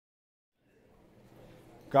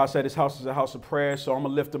God said his house is a house of prayer, so I'm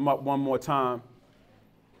going to lift him up one more time,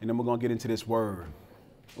 and then we're going to get into this word.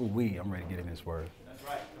 Ooh, I'm ready to get in this word. That's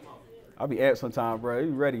right. Come on. I'll be amped sometime, bro.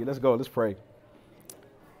 You ready? Let's go. Let's pray.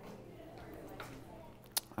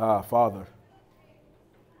 Father,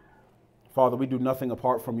 we do nothing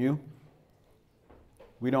apart from you.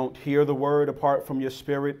 We don't hear the word apart from your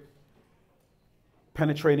spirit,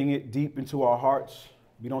 penetrating it deep into our hearts.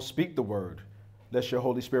 We don't speak the word unless your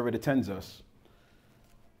Holy Spirit attends us.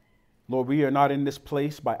 Lord, we are not in this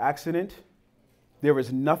place by accident. There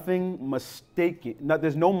is nothing mistaken.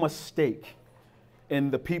 There's no mistake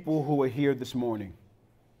in the people who are here this morning.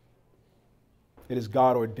 It is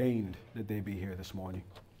God ordained that they be here this morning.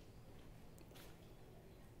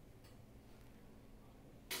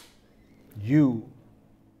 You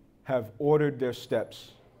have ordered their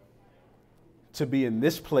steps to be in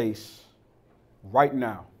this place right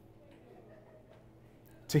now,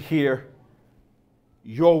 to hear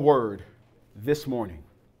your word this morning.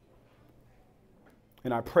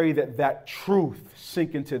 And I pray that that truth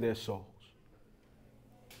sink into their souls.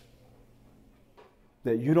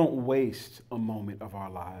 That you don't waste a moment of our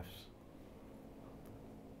lives.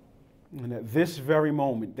 And at this very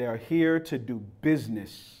moment, they are here to do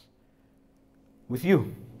business with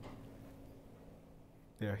you.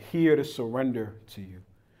 They are here to surrender to you.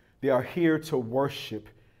 They are here to worship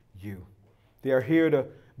you. They are here to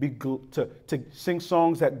sing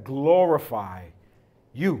songs that glorify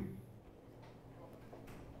you.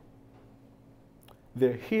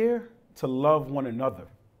 They're here to love one another.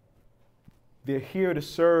 They're here to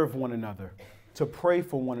serve one another, to pray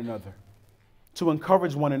for one another, to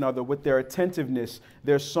encourage one another with their attentiveness,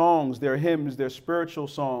 their songs, their hymns, their spiritual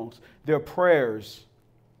songs, their prayers,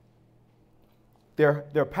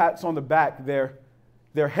 their pats on the back, their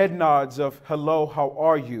head nods of hello, how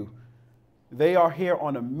are you? They are here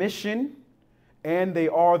on a mission, and they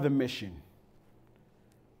are the mission.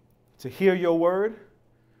 To hear your word,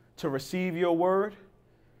 to receive your word,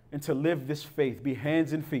 and to live this faith, be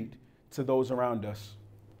hands and feet to those around us.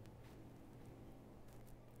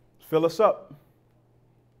 Fill us up.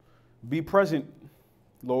 Be present,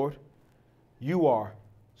 Lord. You are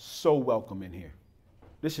so welcome in here.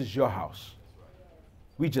 This is your house.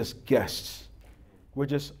 We just guests. We're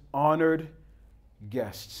just honored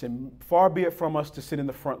guests. And far be it from us to sit in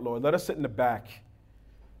the front, Lord. Let us sit in the back,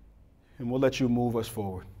 and we'll let you move us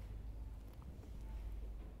forward.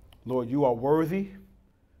 Lord, you are worthy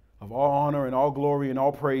of all honor and all glory and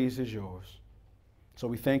all praise is yours. So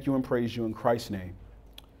we thank you and praise you in Christ's name.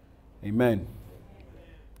 Amen.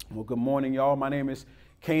 Well, good morning, y'all. My name is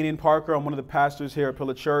Kanan Parker. I'm one of the pastors here at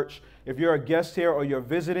Pillar Church. If you're a guest here or you're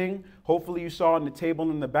visiting, hopefully you saw on the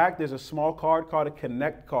table in the back, there's a small card called a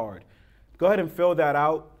Connect card. Go ahead and fill that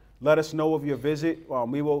out. Let us know of your visit.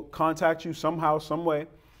 We will contact you somehow, some way,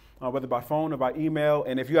 whether by phone or by email.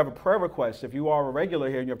 And if you have a prayer request, if you are a regular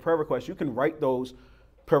here in your prayer request, you can write those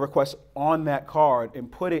prayer requests on that card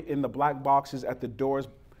and put it in the black boxes at the doors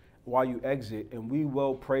while you exit, and we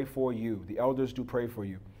will pray for you. The elders do pray for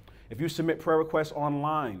you. If you submit prayer requests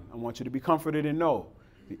online, I want you to be comforted and know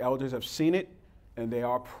the elders have seen it and they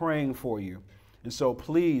are praying for you. And so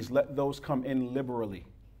please let those come in liberally.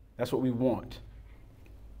 That's what we want.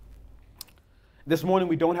 This morning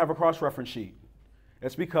we don't have a cross-reference sheet.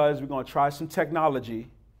 That's because we're going to try some technology.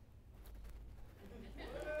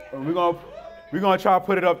 And we're going to try to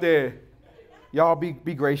put it up there. Y'all be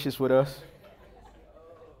gracious with us.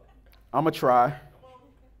 I'm going to try.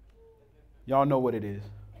 Y'all know what it is.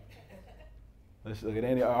 Let's look at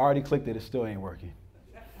it. I already clicked it. It still ain't working.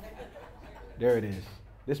 There it is.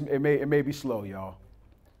 It may be slow, y'all.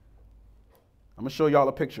 I'm going to show y'all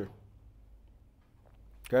a picture.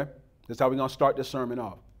 Okay? This is how we're going to start this sermon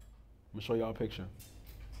off. I'm going to show y'all a picture.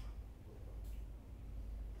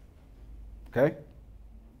 Okay?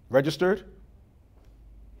 Registered?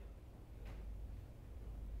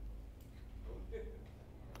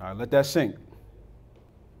 All right, let that sink.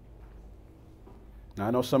 Now,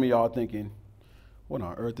 I know some of y'all are thinking, what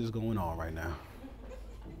on earth is going on right now?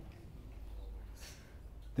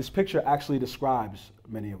 This picture actually describes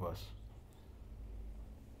many of us.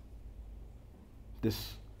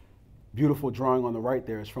 This beautiful drawing on the right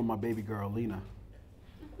there is from my baby girl, Lena.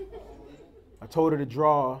 I told her to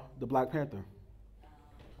draw the Black Panther.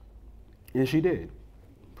 And she did.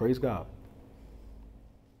 Praise God.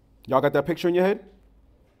 Y'all got that picture in your head?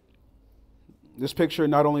 This picture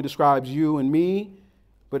not only describes you and me,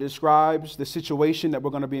 but describes the situation that we're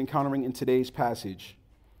going to be encountering in today's passage.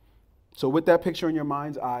 So with that picture in your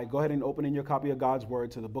mind's eye, go ahead and open in your copy of God's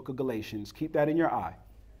Word to the book of Galatians. Keep that in your eye.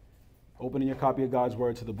 Open in your copy of God's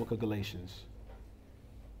Word to the book of Galatians.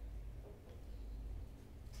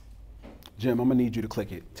 Jim, I'm going to need you to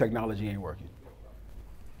click it. Technology ain't working.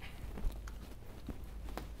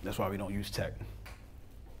 That's why we don't use tech.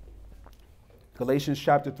 Galatians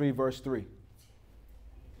chapter 3, verse 3.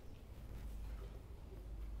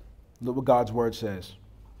 Look what God's word says.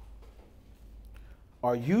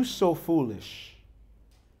 Are you so foolish?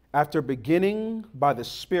 After beginning by the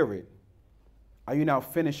Spirit, are you now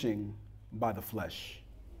finishing by the flesh?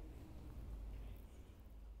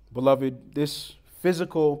 Beloved, this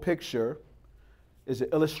physical picture is an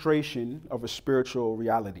illustration of a spiritual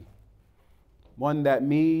reality. One that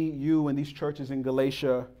me, you, and these churches in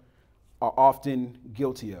Galatia are often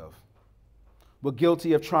guilty of. We're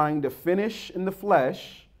guilty of trying to finish in the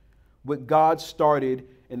flesh what God started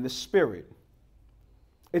in the Spirit.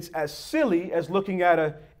 It's as silly as looking at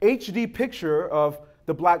a HD picture of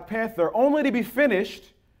the Black Panther only to be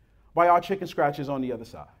finished by our chicken scratches on the other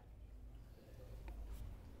side.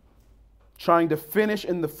 Trying to finish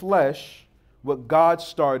in the flesh what God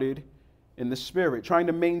started in the Spirit. Trying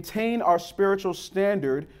to maintain our spiritual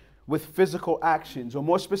standard with physical actions. Or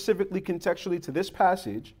more specifically, contextually to this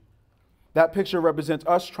passage, that picture represents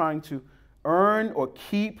us trying to earn or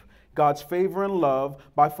keep God's favor and love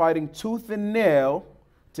by fighting tooth and nail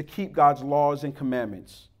to keep God's laws and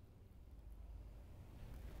commandments.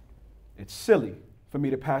 It's silly for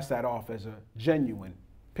me to pass that off as a genuine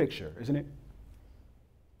picture, isn't it?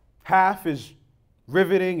 Half is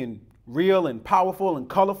riveting and real and powerful and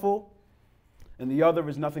colorful, and the other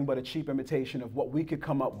is nothing but a cheap imitation of what we could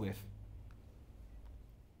come up with.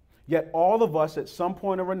 Yet all of us at some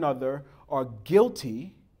point or another are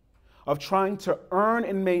guilty of trying to earn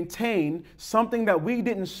and maintain something that we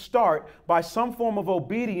didn't start by some form of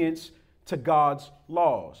obedience to God's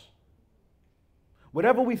laws.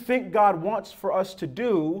 Whatever we think God wants for us to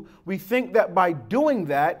do, we think that by doing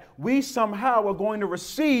that, we somehow are going to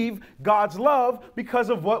receive God's love because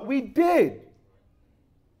of what we did.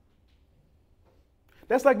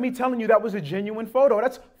 That's like me telling you that was a genuine photo.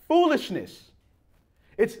 That's foolishness.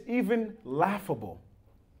 It's even laughable.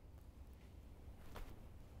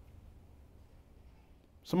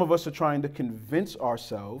 Some of us are trying to convince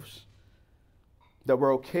ourselves that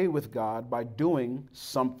we're okay with God by doing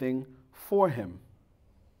something for Him.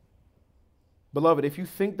 Beloved, if you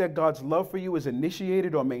think that God's love for you is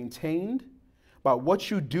initiated or maintained by what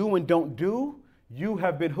you do and don't do, you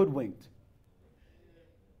have been hoodwinked.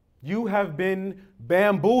 You have been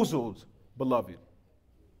bamboozled, beloved.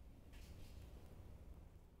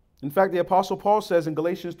 In fact, the Apostle Paul says in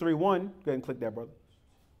Galatians 3:1, go ahead and click that, brother.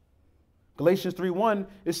 Galatians 3:1,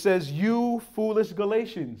 it says, you foolish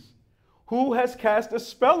Galatians, who has cast a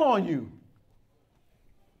spell on you?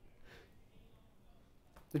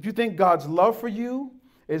 If you think God's love for you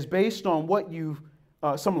is based on what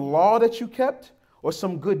some law that you kept or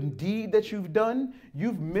some good deed that you've done,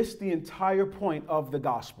 you've missed the entire point of the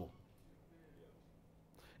gospel.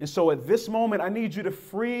 And so at this moment, I need you to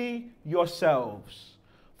free yourselves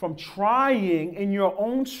from trying in your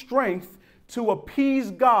own strength to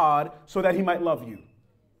appease God so that He might love you.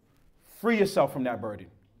 Free yourself from that burden.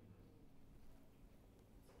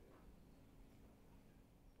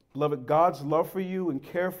 Beloved, God's love for you and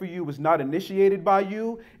care for you is not initiated by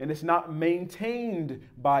you, and it's not maintained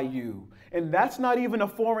by you. And that's not even a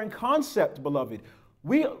foreign concept, beloved.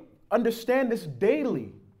 We understand this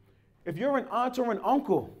daily. If you're an aunt or an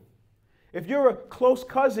uncle, if you're a close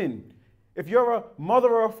cousin, if you're a mother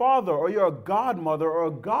or a father, or you're a godmother or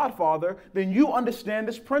a godfather, then you understand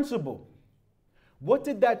this principle. What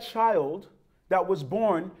did that child that was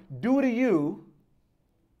born do to you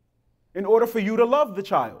in order for you to love the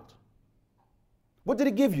child? What did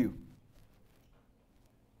it give you?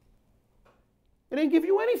 It didn't give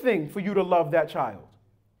you anything for you to love that child.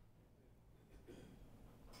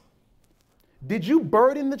 Did you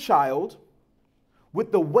burden the child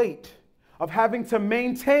with the weight of having to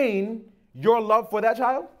maintain your love for that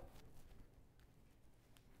child?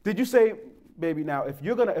 Did you say, baby, now if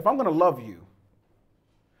I'm gonna love you,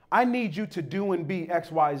 I need you to do and be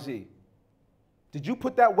X, Y, Z. Did you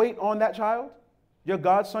put that weight on that child? Your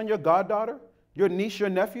godson, your goddaughter, your niece, your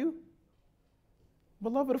nephew?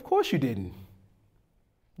 Beloved, of course you didn't.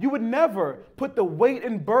 You would never put the weight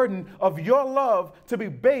and burden of your love to be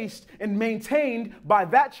based and maintained by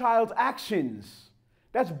that child's actions.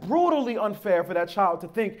 That's brutally unfair for that child to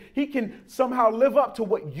think he can somehow live up to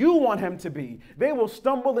what you want him to be. They will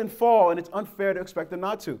stumble and fall, and it's unfair to expect them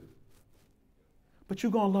not to. But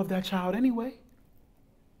you're going to love that child anyway.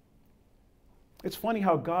 It's funny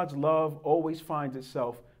how God's love always finds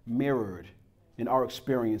itself mirrored in our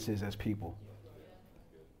experiences as people.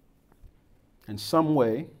 In some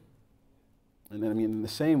way, And then, in the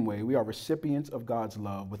same way, we are recipients of God's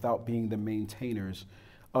love without being the maintainers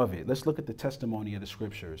of it. Let's look at the testimony of the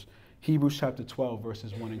scriptures. Hebrews chapter 12,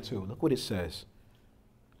 verses 1 and 2. Look what it says.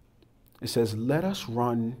 It says, let us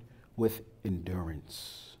run with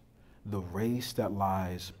endurance the race that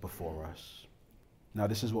lies before us. Now,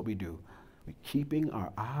 this is what we do. We're keeping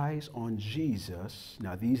our eyes on Jesus.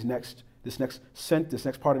 Now, this next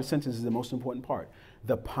part of the sentence is the most important part.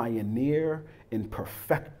 The pioneer and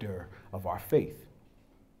perfecter of our faith.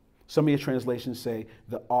 Some of your translations say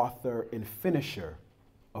the author and finisher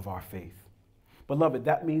of our faith. Beloved,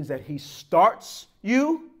 that means that he starts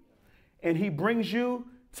you and he brings you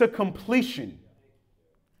to completion.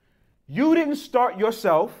 You didn't start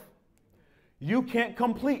yourself. You can't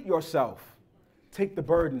complete yourself. Take the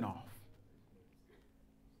burden off.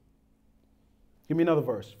 Give me another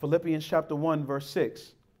verse. Philippians chapter 1, verse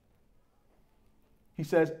 6. He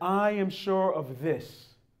says, I am sure of this,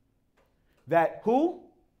 that who?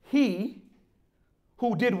 He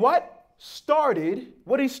who did what? Started.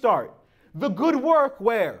 What did he start? The good work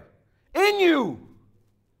where? In you.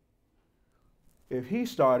 If he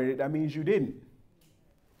started it, that means you didn't.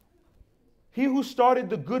 He who started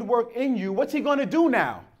the good work in you, what's he going to do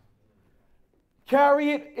now?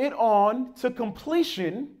 Carry it on to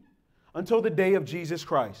completion until the day of Jesus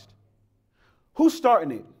Christ. Who's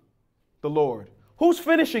starting it? The Lord. Who's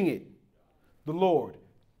finishing it? The Lord.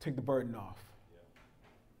 Take the burden off.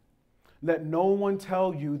 Let no one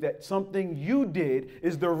tell you that something you did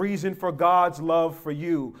is the reason for God's love for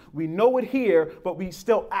you. We know it here, but we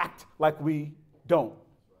still act like we don't.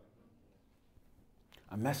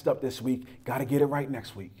 I messed up this week. Got to get it right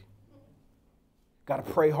next week. Got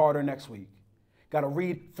to pray harder next week. Got to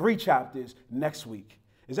read 3 chapters next week.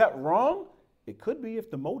 Is that wrong? It could be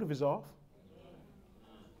if the motive is off.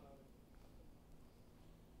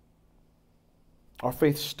 Our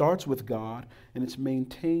faith starts with God and it's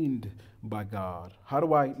maintained by God. How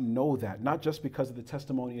do I know that? Not just because of the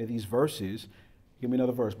testimony of these verses. Give me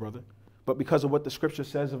another verse, brother. But because of what the scripture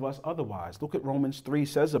says of us otherwise. Look what Romans 3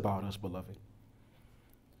 says about us, beloved.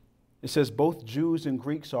 It says both Jews and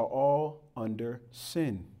Greeks are all under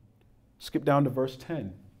sin. Skip down to verse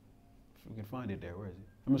 10. If we can find it there. Where is it?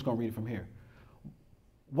 I'm just going to read it from here.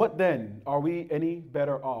 What then? Are we any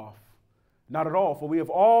better off? Not at all, for we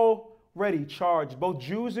have already charged both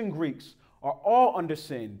Jews and Greeks are all under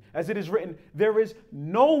sin. As it is written, there is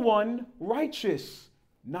no one righteous,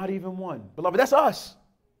 not even one. Beloved, that's us.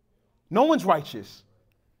 No one's righteous.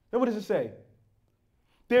 Then what does it say?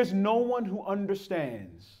 There's no one who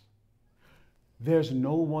understands. There's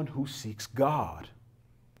no one who seeks God.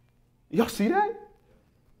 Y'all see that?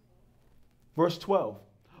 Verse 12.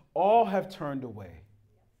 All have turned away.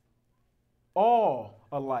 All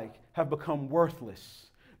alike have become worthless.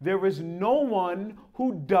 There is no one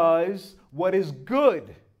who does what is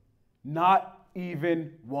good, not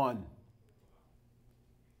even one.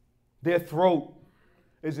 Their throat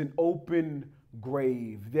is an open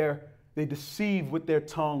grave. They deceive with their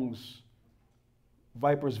tongues.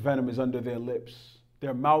 Viper's venom is under their lips.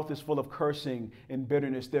 Their mouth is full of cursing and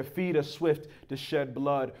bitterness. Their feet are swift to shed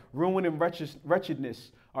blood. Ruin and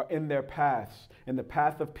wretchedness are in their paths. And the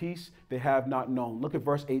path of peace they have not known. Look at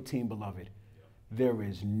verse 18, beloved. There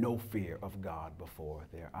is no fear of God before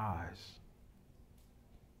their eyes.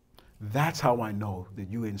 That's how I know that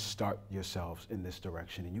you didn't start yourselves in this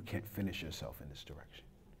direction and you can't finish yourself in this direction.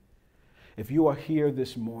 If you are here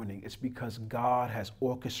this morning, it's because God has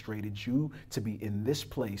orchestrated you to be in this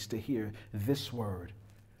place to hear this word.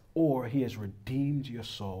 Or he has redeemed your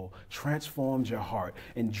soul, transformed your heart,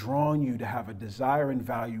 and drawn you to have a desire and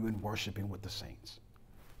value in worshiping with the saints.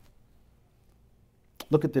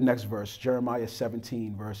 Look at the next verse, Jeremiah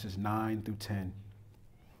 17, verses 9 through 10.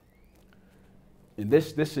 And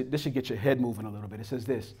this should get your head moving a little bit. It says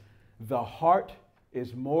this, the heart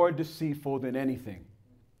is more deceitful than anything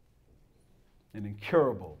and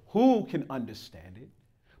incurable. Who can understand it?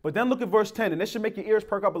 But then look at verse 10, and this should make your ears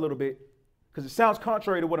perk up a little bit because it sounds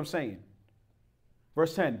contrary to what I'm saying.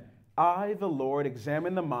 Verse 10, I, the Lord,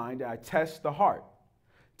 examine the mind, I test the heart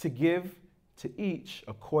to give to each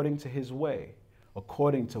according to his way,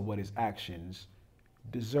 according to what his actions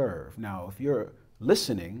deserve. Now, if you're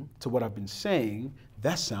listening to what I've been saying,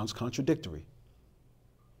 that sounds contradictory,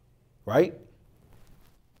 right?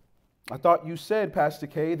 I thought you said, Pastor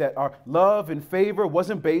K, that our love and favor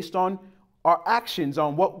wasn't based on our actions,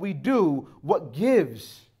 on what we do, what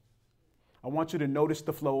gives. I want you to notice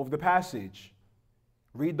the flow of the passage.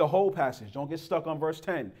 Read the whole passage. Don't get stuck on verse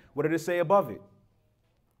 10. What did it say above it?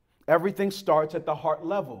 Everything starts at the heart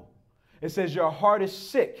level. It says your heart is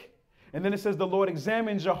sick. And then it says the Lord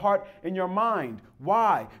examines your heart and your mind.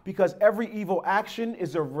 Why? Because every evil action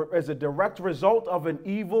is a direct result of an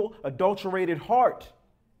evil, adulterated heart.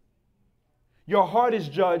 Your heart is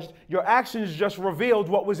judged. Your actions just revealed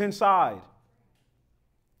what was inside.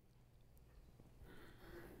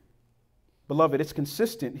 Beloved, it's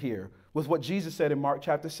consistent here with what Jesus said in Mark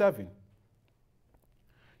chapter 7.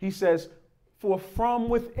 He says, for from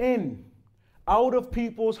within, out of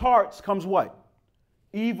people's hearts comes what?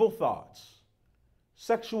 Evil thoughts,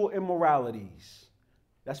 sexual immoralities.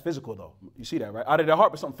 That's physical though. You see that, right? Out of their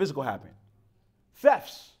heart, but something physical happened.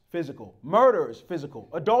 Thefts, physical. Murders, physical.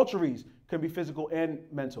 Adulteries can be physical and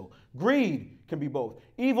mental. Greed can be both.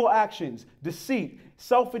 Evil actions, deceit,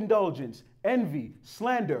 self-indulgence, envy,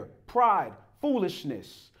 slander, pride,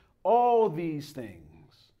 foolishness. All these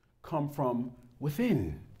things come from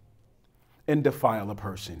within and defile a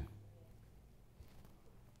person.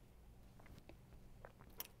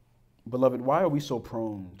 Beloved, why are we so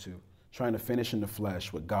prone to trying to finish in the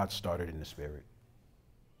flesh what God started in the spirit?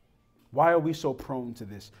 Why are we so prone to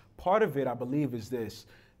this? Part of it, I believe, is this,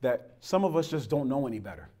 that some of us just don't know any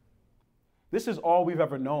better. This is all we've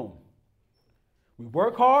ever known. We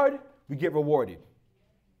work hard, we get rewarded.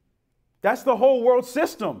 That's the whole world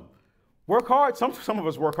system. Work hard. Some of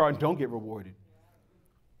us work hard and don't get rewarded.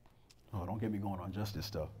 Oh, don't get me going on justice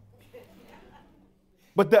stuff.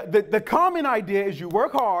 But the common idea is you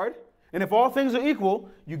work hard, and if all things are equal,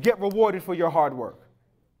 you get rewarded for your hard work.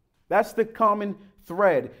 That's the common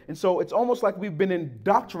thread. And so it's almost like we've been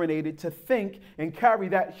indoctrinated to think and carry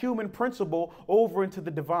that human principle over into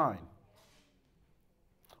the divine.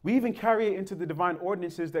 We even carry it into the divine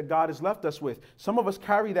ordinances that God has left us with. Some of us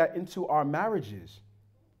carry that into our marriages.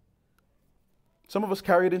 Some of us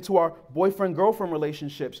carry it into our boyfriend-girlfriend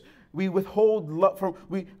relationships. We withhold love from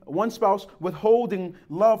one spouse withholding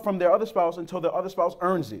love from their other spouse until the other spouse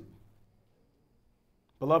earns it.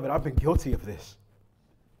 Beloved, I've been guilty of this.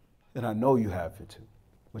 And I know you have it too,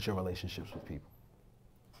 with your relationships with people.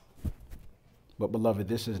 But beloved,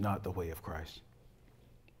 this is not the way of Christ.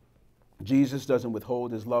 Jesus doesn't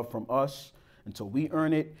withhold his love from us until we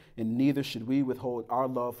earn it, and neither should we withhold our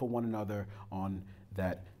love for one another on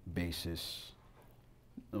that basis.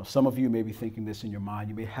 Now, some of you may be thinking this in your mind.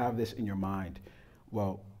 You may have this in your mind.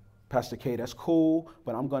 Well, Pastor K, that's cool,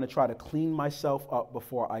 but I'm going to try to clean myself up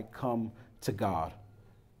before I come to God.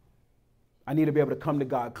 I need to be able to come to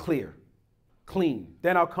God clear, clean.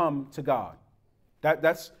 Then I'll come to God.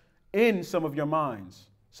 That's in some of your minds.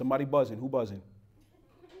 Somebody buzzing. Who buzzing?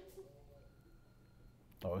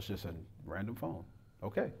 Oh, it's just a random phone.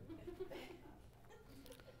 Okay.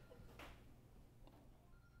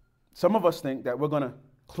 Some of us think that we're going to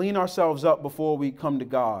clean ourselves up before we come to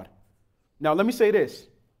God. Now, let me say this.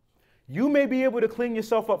 You may be able to clean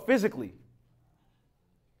yourself up physically.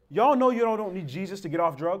 Y'all know you don't need Jesus to get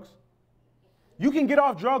off drugs. You can get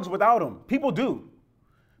off drugs without him. People do.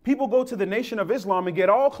 People go to the Nation of Islam and get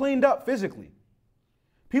all cleaned up physically.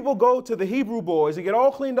 People go to the Hebrew boys and get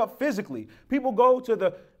all cleaned up physically. People go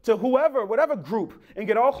to whoever, whatever group, and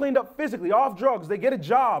get all cleaned up physically, off drugs. They get a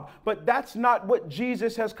job. But that's not what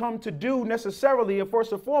Jesus has come to do necessarily, and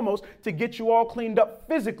first and foremost, to get you all cleaned up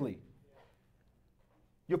physically.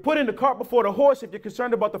 You're putting the cart before the horse if you're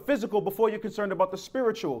concerned about the physical before you're concerned about the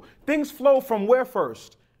spiritual. Things flow from where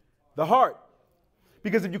first? The heart.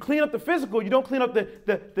 Because if you clean up the physical, you don't clean up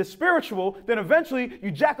the spiritual, then eventually you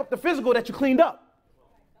jack up the physical that you cleaned up.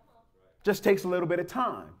 Just takes a little bit of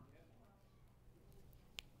time.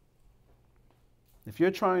 If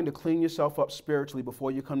you're trying to clean yourself up spiritually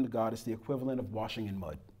before you come to God, it's the equivalent of washing in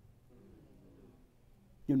mud.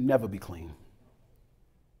 You'll never be clean.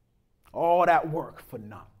 All that work for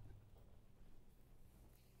naught.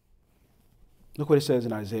 Look what it says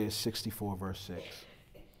in Isaiah 64, verse 6.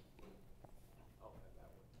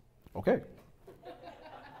 Okay.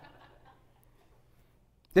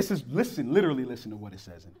 Literally listen to what it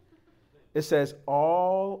says. It says,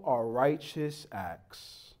 all our righteous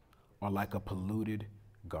acts are like a polluted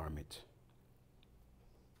garment.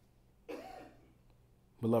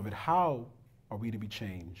 Beloved, how are we to be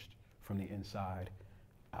changed from the inside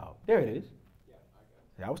out? There it is.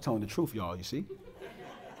 Yeah, I was telling the truth, y'all, you see?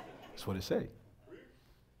 That's what it says.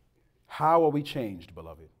 How are we changed,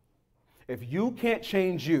 beloved? If you can't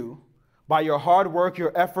change you by your hard work,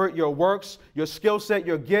 your effort, your works, your skill set,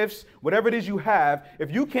 your gifts, whatever it is you have, if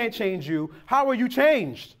you can't change you, how are you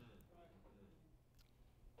changed?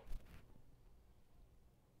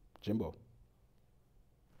 Jimbo.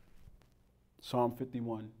 Psalm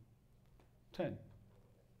 51:10.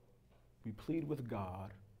 We plead with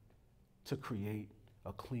God to create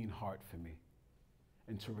a clean heart for me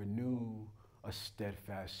and to renew a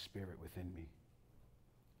steadfast spirit within me.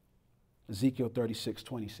 Ezekiel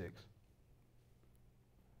 36:26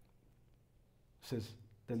 says,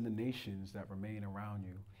 then the nations that remain around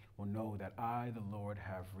you will know that I, the Lord,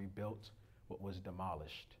 have rebuilt what was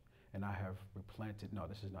demolished, and I have replanted. No,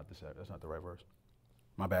 that's not the right verse.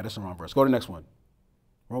 My bad, that's the wrong verse. Go to the next one.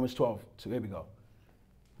 Romans 12. So here we go.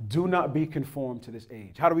 Do not be conformed to this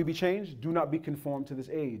age. How do we be changed? Do not be conformed to this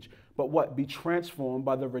age. But what? Be transformed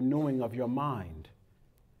by the renewing of your mind.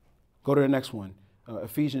 Go to the next one.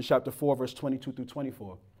 Ephesians chapter 4, verse 22 through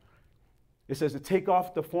 24. It says to take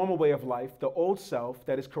off the former way of life, the old self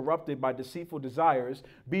that is corrupted by deceitful desires,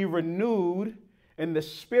 be renewed in the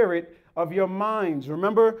spirit of your minds.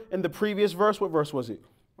 Remember in the previous verse, what verse was it?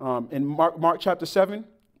 In Mark chapter 7.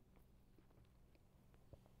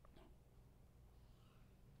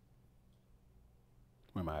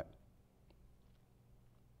 Where am I at?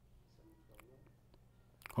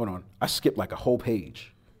 Hold on. I skipped like a whole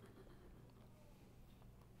page.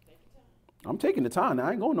 I'm taking the time now.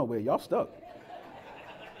 I ain't going nowhere. Y'all stuck.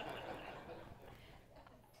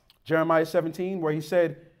 Jeremiah 17, where he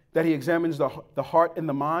said that he examines the heart and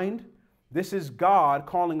the mind. This is God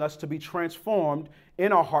calling us to be transformed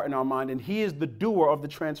in our heart and our mind, and he is the doer of the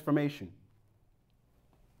transformation.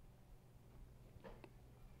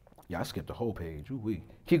 Yeah, I skipped the whole page. Ooh-wee.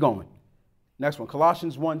 Keep going. Next one,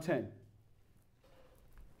 Colossians 1:10.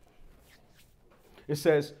 It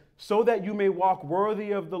says, so that you may walk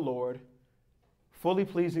worthy of the Lord, fully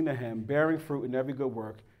pleasing to him, bearing fruit in every good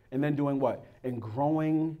work, and then doing what? And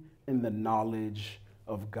growing in the knowledge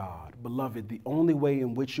of God. Beloved, the only way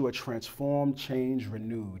in which you are transformed, changed,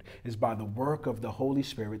 renewed is by the work of the Holy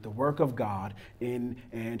Spirit, the work of God in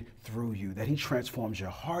and through you, that he transforms your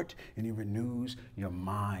heart and he renews your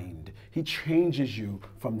mind. He changes you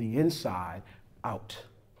from the inside out.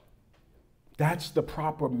 That's the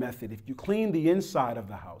proper method. If you clean the inside of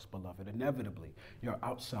the house, beloved, inevitably your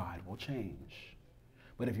outside will change.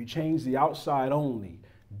 But if you change the outside only,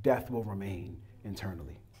 death will remain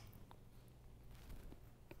internally.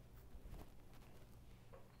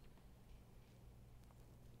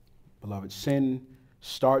 Beloved, sin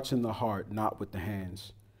starts in the heart, not with the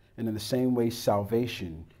hands. And in the same way,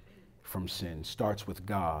 salvation from sin starts with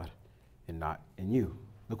God and not in you.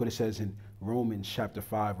 Look what it says in Romans chapter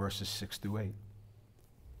 5, verses 6 through 8.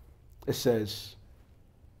 It says,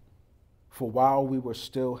 for while we were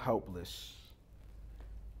still helpless,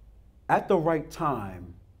 at the right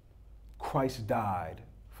time, Christ died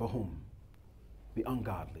for whom? The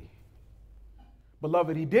ungodly.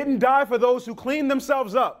 Beloved, he didn't die for those who clean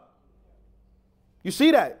themselves up. You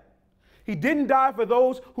see that? He didn't die for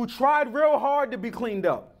those who tried real hard to be cleaned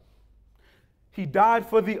up. He died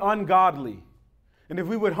for the ungodly. And if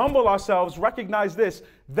we would humble ourselves, recognize this,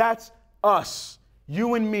 that's us,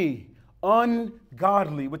 you and me,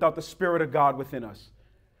 ungodly without the Spirit of God within us.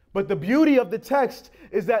 But the beauty of the text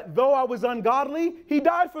is that though I was ungodly, he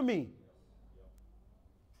died for me.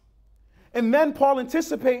 And then Paul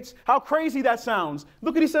anticipates how crazy that sounds.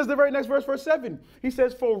 Look what he says the very next verse, verse 7. He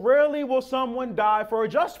says, for rarely will someone die for a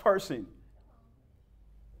just person.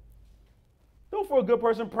 Though for a good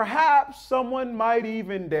person, perhaps someone might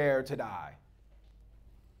even dare to die.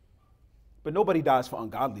 But nobody dies for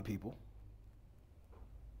ungodly people.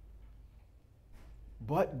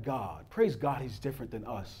 But God, praise God, he's different than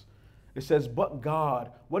us. It says, but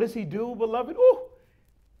God, what does he do, beloved? Ooh,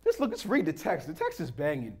 let's read the text. The text is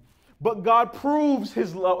banging. But God proves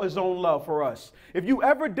his own love for us. If you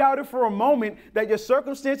ever doubted for a moment that your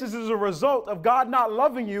circumstances is a result of God not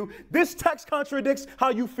loving you, this text contradicts how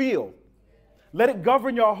you feel. Let it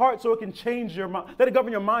govern your heart so it can change your mind. Let it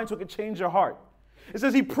govern your mind so it can change your heart. It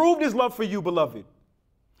says he proved his love for you, beloved.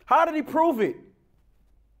 How did he prove it?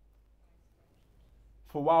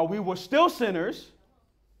 For while we were still sinners,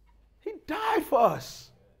 he died for us.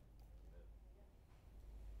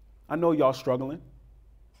 I know y'all struggling.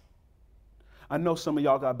 I know some of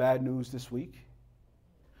y'all got bad news this week.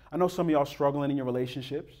 I know some of y'all struggling in your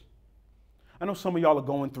relationships. I know some of y'all are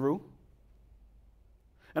going through.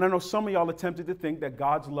 And I know some of y'all are tempted to think that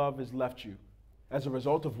God's love has left you as a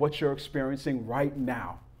result of what you're experiencing right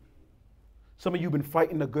now. Some of you have been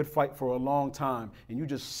fighting the good fight for a long time, and you're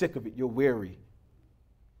just sick of it. You're weary.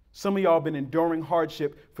 Some of y'all have been enduring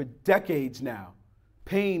hardship for decades now.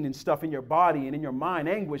 Pain and stuff in your body and in your mind,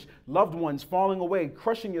 anguish, loved ones falling away,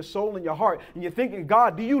 crushing your soul and your heart. And you're thinking,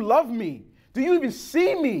 God, do you love me? Do you even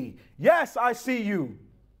see me? Yes, I see you.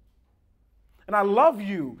 And I love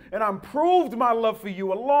you. And I proved my love for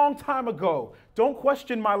you a long time ago. Don't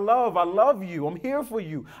question my love. I love you. I'm here for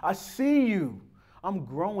you. I see you. I'm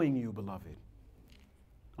growing you, beloved.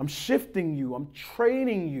 I'm shifting you. I'm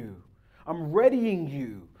training you. I'm readying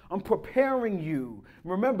you. I'm preparing you.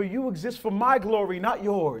 Remember, you exist for my glory, not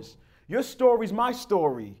yours. Your story's my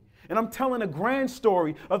story. And I'm telling a grand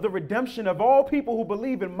story of the redemption of all people who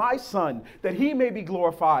believe in my Son, that he may be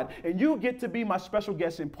glorified. And you get to be my special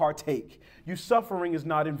guest and partake. Your suffering is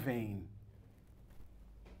not in vain.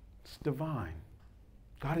 It's divine.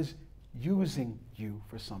 God is using you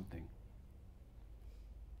for something.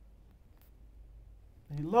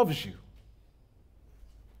 And he loves you.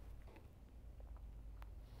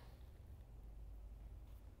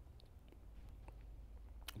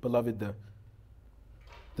 Beloved,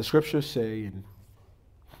 the scriptures say in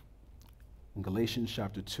Galatians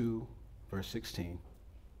chapter 2, verse 16,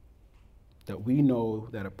 that we know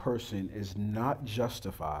that a person is not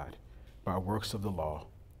justified by works of the law,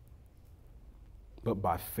 but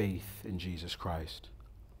by faith in Jesus Christ.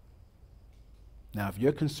 Now, if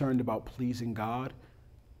you're concerned about pleasing God,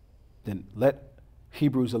 then let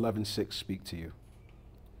Hebrews 11:6 speak to you.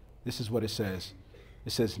 This is what it says.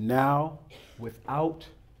 It says, now, without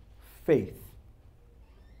faith,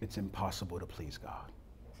 it's impossible to please God.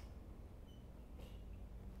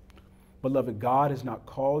 Beloved, God has not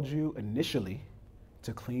called you initially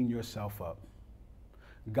to clean yourself up.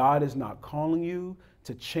 God is not calling you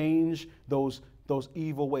to change those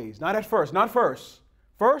evil ways. Not at first, not first.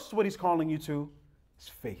 First, what he's calling you to is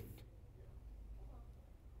faith.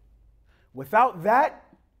 Without that,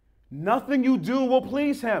 nothing you do will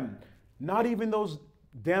please him. Not even those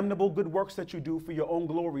damnable good works that you do for your own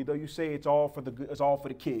glory, though you say it's all for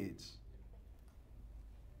the kids.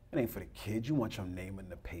 It ain't for the kids. You want your name in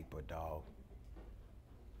the paper, dog.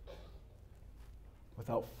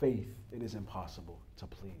 Without faith, it is impossible to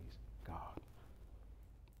please God.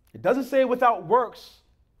 It doesn't say without works,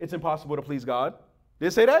 it's impossible to please God. Did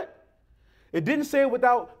it say that? It didn't say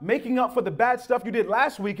without making up for the bad stuff you did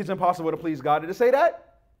last week, it's impossible to please God. Did it say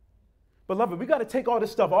that? Beloved, we got to take all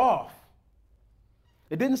this stuff off.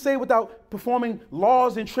 It didn't say without performing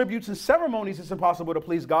laws and tributes and ceremonies, it's impossible to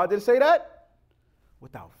please God. Did it say that?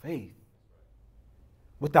 Without faith.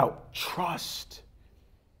 Without trust.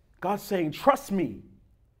 God's saying, trust me.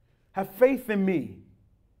 Have faith in me.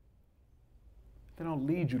 Then I'll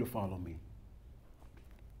lead you to follow me.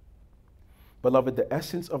 Beloved, the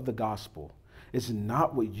essence of the gospel is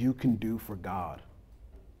not what you can do for God,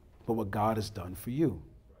 but what God has done for you.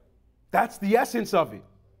 That's the essence of it.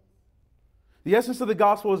 The essence of the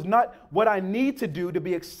gospel is not what I need to do to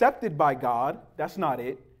be accepted by God. That's not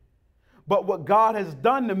it. But what God has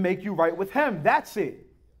done to make you right with him. That's it.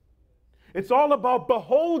 It's all about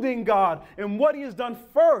beholding God and what he has done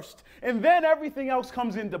first. And then everything else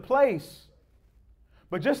comes into place.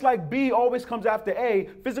 But just like B always comes after A,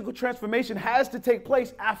 physical transformation has to take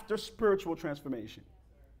place after spiritual transformation.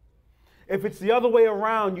 If it's the other way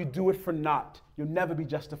around, you do it for naught. You'll never be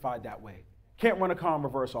justified that way. Can't run a car in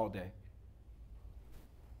reverse all day.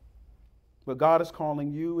 What God is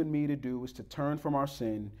calling you and me to do is to turn from our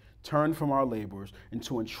sin, turn from our labors, and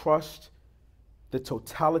to entrust the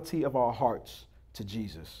totality of our hearts to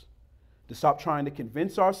Jesus. To stop trying to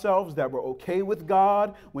convince ourselves that we're okay with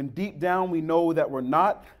God when deep down we know that we're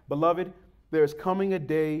not. Beloved, there is coming a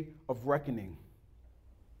day of reckoning.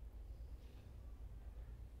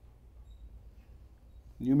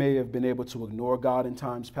 You may have been able to ignore God in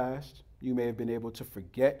times past. You may have been able to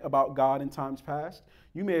forget about God in times past.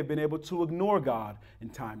 You may have been able to ignore God in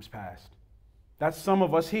times past. That's some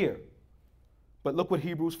of us here. But look what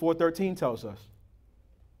Hebrews 4:13 tells us.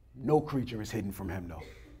 No creature is hidden from him, though.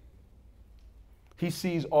 He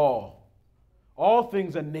sees all. All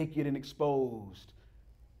things are naked and exposed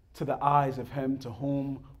to the eyes of him to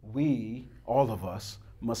whom we, all of us,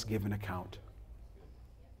 must give an account.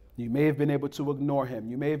 You may have been able to ignore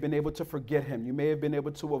him. You may have been able to forget him. You may have been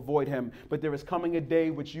able to avoid him. But there is coming a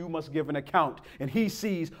day which you must give an account. And he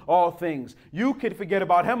sees all things. You could forget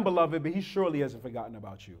about him, beloved, but he surely hasn't forgotten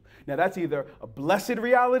about you. Now, that's either a blessed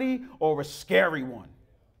reality or a scary one.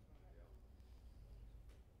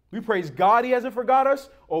 We praise God he hasn't forgot us,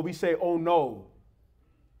 or we say, oh no,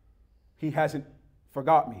 he hasn't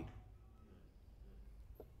forgot me.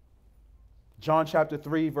 John chapter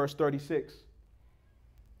 3, verse 36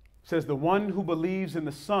 says, the one who believes in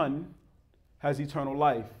the Son has eternal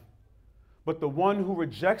life, but the one who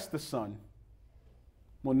rejects the Son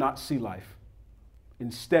will not see life.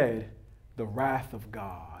 Instead, the wrath of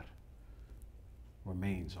God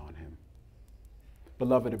remains on him.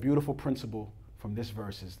 Beloved, a beautiful principle from this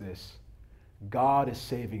verse is this: God is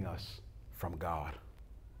saving us from God.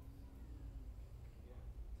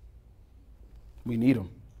 We need him.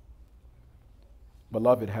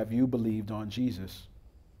 Beloved, have you believed on Jesus?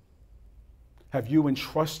 Have you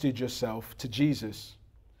entrusted yourself to Jesus?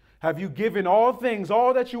 have you given all things,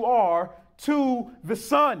 all that you are, to the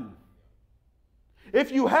Son?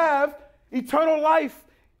 If you have, eternal life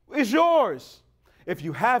is yours. If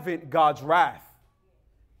you haven't, God's wrath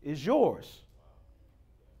is yours.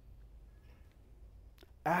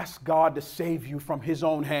 Ask God to save you from his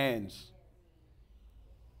own hands.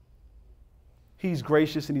 He's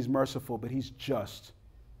gracious and he's merciful, but he's just.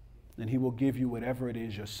 And he will give you whatever it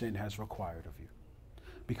is your sin has required of you,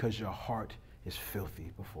 because your heart is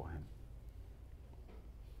filthy before him.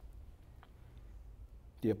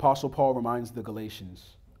 The Apostle Paul reminds the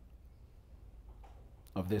Galatians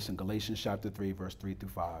of this in Galatians chapter 3, verse 3 through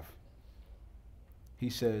 5. He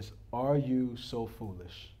says, "Are you so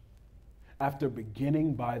foolish? After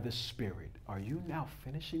beginning by the Spirit, are you now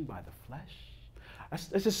finishing by the flesh?" I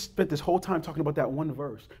just spent this whole time talking about that one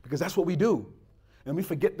verse, because that's what we do. And we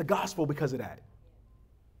forget the gospel because of that.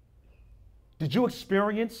 Did you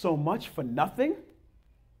experience so much for nothing?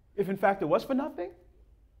 If in fact it was for nothing?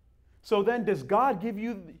 So then, does God give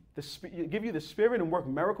you the Spirit and work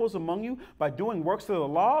miracles among you by doing works of the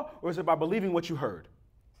law, or is it by believing what you heard?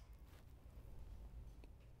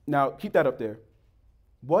 Now, keep that up there.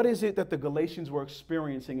 What is it that the Galatians were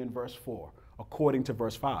experiencing in verse 4, according to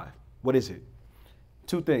verse 5? What is it?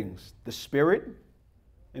 Two things: the Spirit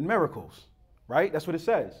and miracles, right? That's what it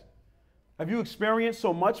says. Have you experienced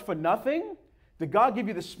so much for nothing? Did God give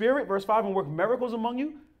you the Spirit, verse 5, and work miracles among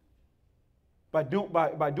you by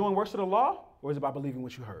doing works of the law, or is it by believing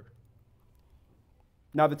what you heard?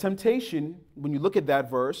 Now, the temptation, when you look at that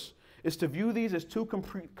verse, is to view these as two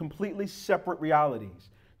completely separate realities.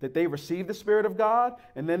 That they received the Spirit of God,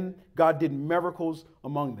 and then God did miracles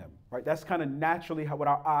among them. Right? That's kind of naturally what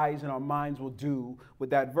our eyes and our minds will do with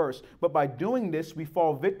that verse. But by doing this, we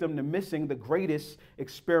fall victim to missing the greatest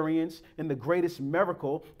experience and the greatest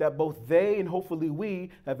miracle that both they and hopefully we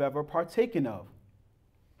have ever partaken of.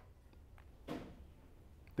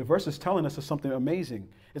 The verse is telling us of something amazing.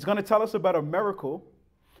 It's going to tell us about a miracle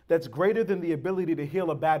that's greater than the ability to heal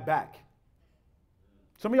a bad back.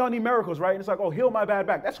 Some of y'all need miracles, right? And it's like, oh, heal my bad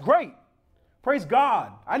back. That's great. Praise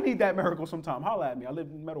God. I need that miracle sometime. Holla at me. I live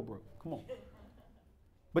in Meadowbrook. Come on.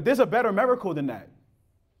 But there's a better miracle than that.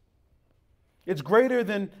 It's greater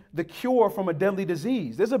than the cure from a deadly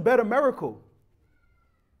disease. There's a better miracle.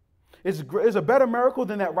 It's a better miracle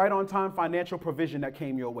than that right on time financial provision that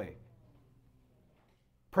came your way.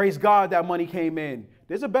 Praise God that money came in.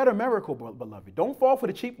 There's a better miracle, beloved. Don't fall for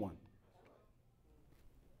the cheap one.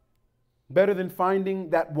 Better than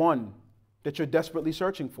finding that one that you're desperately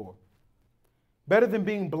searching for. Better than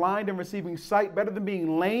being blind and receiving sight. Better than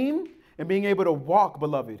being lame and being able to walk,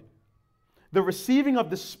 beloved. The receiving of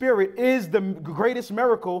the Spirit is the greatest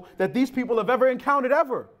miracle that these people have ever encountered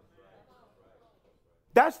ever.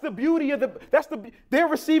 That's the beauty of they're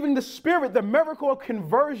receiving the Spirit, the miracle of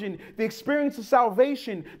conversion, the experience of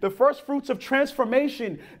salvation, the first fruits of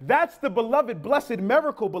transformation. That's the beloved, blessed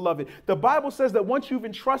miracle, beloved. The Bible says that once you've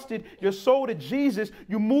entrusted your soul to Jesus,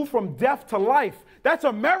 you move from death to life. That's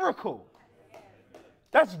a miracle.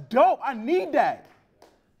 That's dope. I need that.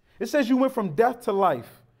 It says you went from death to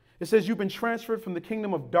life. It says you've been transferred from the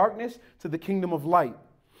kingdom of darkness to the kingdom of light.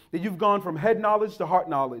 That you've gone from head knowledge to heart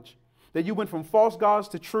knowledge. That you went from false gods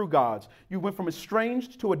to true gods. You went from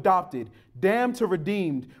estranged to adopted, damned to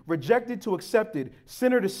redeemed, rejected to accepted,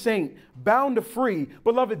 sinner to saint, bound to free.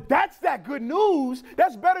 Beloved, that's that good news.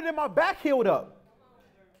 That's better than my back healed up.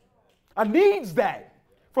 I needs that.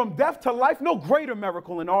 From death to life, no greater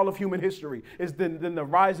miracle in all of human history is than the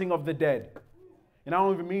rising of the dead. And I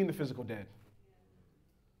don't even mean the physical dead.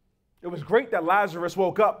 It was great that Lazarus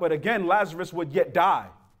woke up, but again, Lazarus would yet die.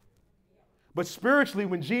 But spiritually,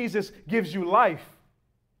 when Jesus gives you life,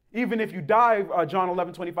 even if you die, John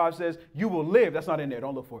 11:25 says, you will live. That's not in there.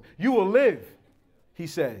 Don't look for it. You will live, he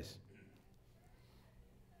says.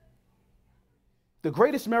 The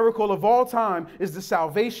greatest miracle of all time is the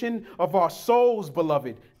salvation of our souls,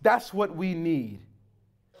 beloved. That's what we need.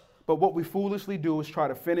 But what we foolishly do is try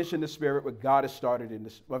to finish in the spirit what God has started in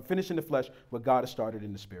the finish in the flesh what God has started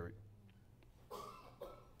in the spirit.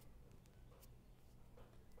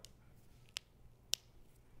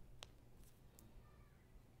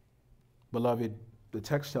 Beloved, the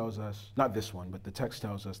text tells us, not this one, but the text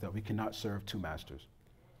tells us that we cannot serve two masters.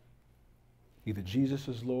 Either Jesus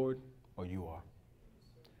is Lord or you are.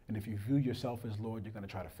 And if you view yourself as Lord, you're going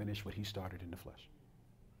to try to finish what he started in the flesh,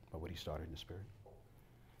 or what he started in the spirit.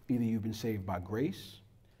 Either you've been saved by grace,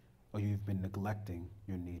 or you've been neglecting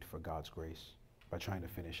your need for God's grace by trying to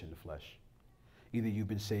finish in the flesh. Either you've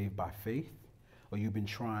been saved by faith, or you've been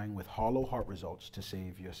trying with hollow heart results to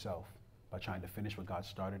save yourself by trying to finish what God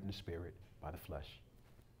started in the spirit by the flesh.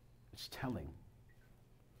 It's telling.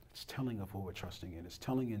 It's telling of who we're trusting in. It's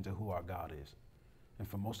telling into who our God is. And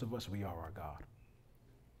for most of us, we are our God.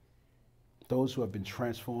 Those who have been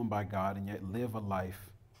transformed by God and yet live a life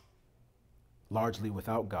largely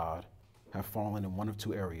without God have fallen in one of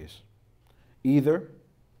two areas. Either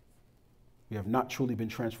we have not truly been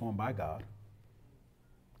transformed by God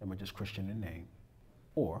and we're just Christian in name,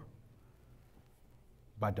 or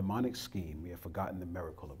by demonic scheme, we have forgotten the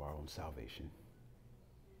miracle of our own salvation.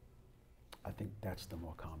 I think that's the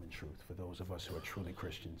more common truth for those of us who are truly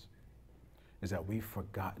Christians, is that we've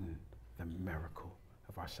forgotten the miracle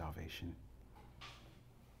of our salvation.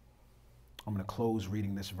 I'm going to close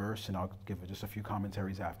reading this verse, and I'll give it just a few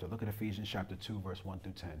commentaries after. Look at Ephesians chapter 2, verse 1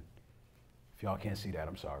 through 10. If y'all can't see that,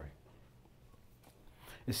 I'm sorry.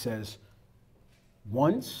 It says,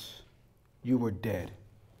 once you were dead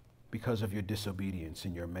because of your disobedience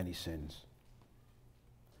and your many sins.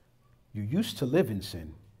 You used to live in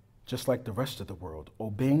sin, just like the rest of the world,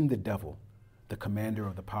 obeying the devil, the commander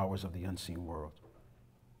of the powers of the unseen world.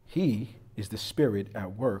 He is the spirit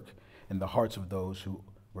at work in the hearts of those who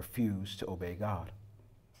refuse to obey God.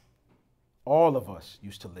 All of us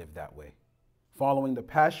used to live that way, following the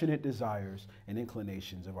passionate desires and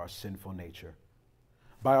inclinations of our sinful nature.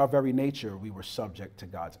 By our very nature, we were subject to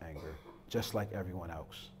God's anger, just like everyone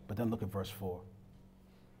else. But then look at verse 4.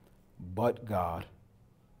 But God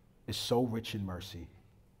is so rich in mercy,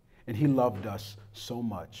 and he loved us so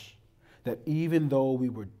much that even though we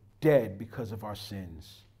were dead because of our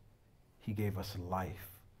sins, he gave us life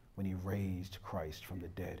when he raised Christ from the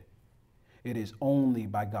dead. It is only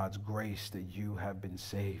by God's grace that you have been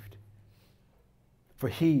saved. For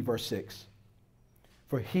he, verse 6,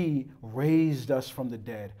 for he raised us from the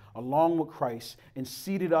dead along with Christ and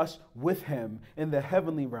seated us with him in the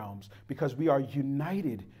heavenly realms because we are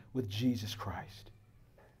united with Jesus Christ.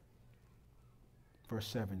 Verse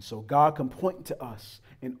 7, so God can point to us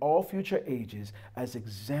in all future ages as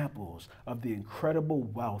examples of the incredible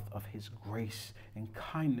wealth of his grace and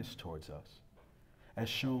kindness towards us, as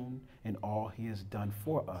shown in all he has done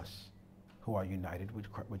for us who are united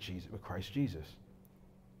with Christ Jesus.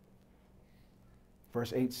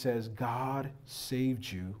 Verse 8 says, God saved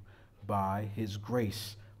you by his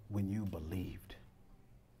grace when you believed.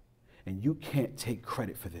 And you can't take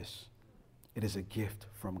credit for this. It is a gift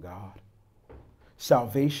from God.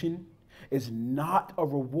 Salvation is not a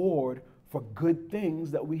reward for good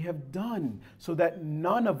things that we have done, so that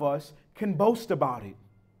none of us can boast about it.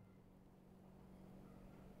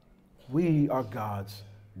 We are God's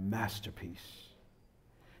masterpiece.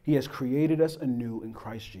 He has created us anew in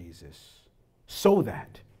Christ Jesus, so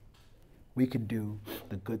that we can do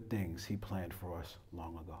the good things he planned for us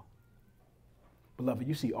long ago. Beloved,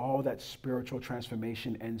 you see, all that spiritual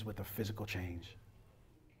transformation ends with a physical change.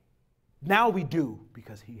 Now we do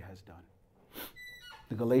because he has done.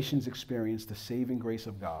 The Galatians experienced the saving grace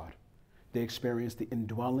of God. They experienced the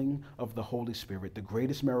indwelling of the Holy Spirit, the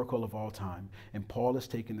greatest miracle of all time. And Paul has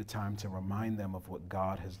taken the time to remind them of what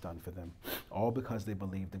God has done for them, all because they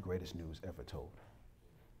believed the greatest news ever told.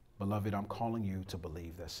 Beloved, I'm calling you to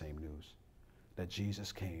believe that same news, that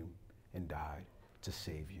Jesus came and died to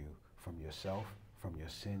save you from yourself, from your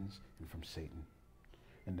sins, and from Satan.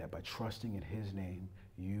 And that by trusting in his name,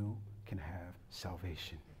 you can have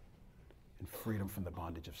salvation and freedom from the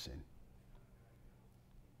bondage of sin.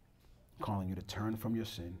 I'm calling you to turn from your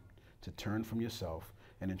sin, to turn from yourself,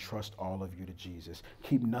 and entrust all of you to Jesus.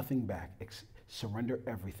 Keep nothing back. Surrender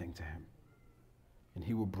everything to him. And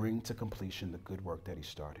he will bring to completion the good work that he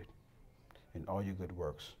started. And all your good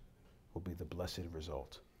works will be the blessed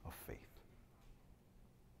result of faith.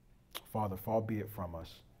 Father, far be it from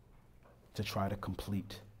us to try to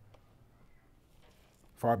complete.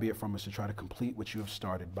 Far be it from us to try to complete what you have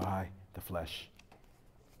started by the flesh.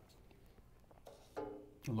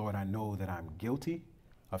 Lord, I know that I'm guilty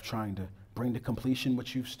of trying to bring to completion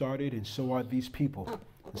what you've started, and so are these people.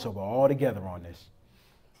 And so we're all together on this.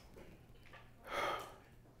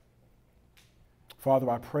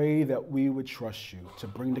 Father, I pray that we would trust you to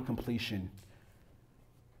bring to completion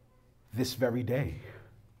this very day.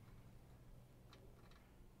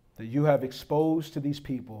 That you have exposed to these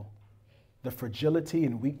people the fragility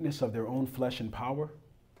and weakness of their own flesh and power.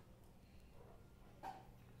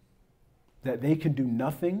 That they can do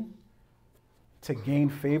nothing to gain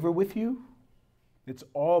favor with you. It's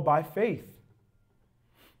all by faith.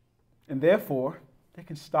 And therefore, they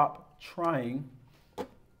can stop trying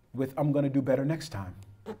with, I'm going to do better next time.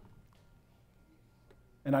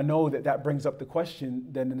 And I know that that brings up the question,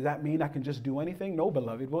 then does that mean I can just do anything? No,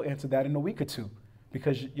 beloved, we'll answer that in a week or two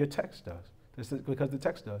because your text does. Because the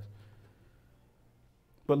text does.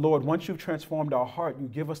 But Lord, once you've transformed our heart, you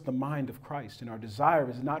give us the mind of Christ, and our desire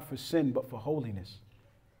is not for sin, but for holiness.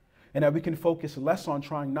 And that we can focus less on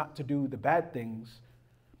trying not to do the bad things,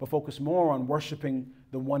 but focus more on worshiping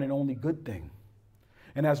the one and only good thing.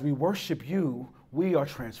 And as we worship you, we are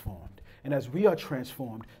transformed. And as we are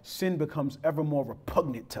transformed, sin becomes ever more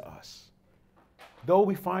repugnant to us. Though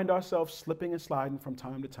we find ourselves slipping and sliding from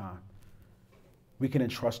time to time, we can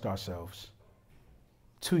entrust ourselves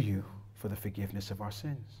to you for the forgiveness of our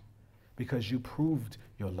sins, because you proved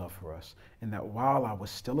your love for us, and that while I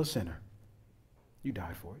was still a sinner, you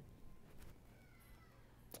died for it.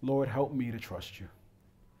 Lord, help me to trust you.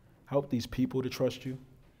 Help these people to trust you.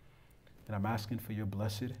 And I'm asking for your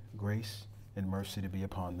blessed grace and mercy to be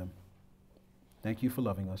upon them. Thank you for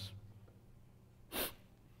loving us.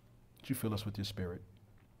 Would you fill us with your Spirit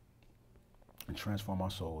and transform our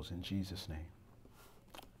souls in Jesus' name.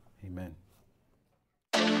 Amen.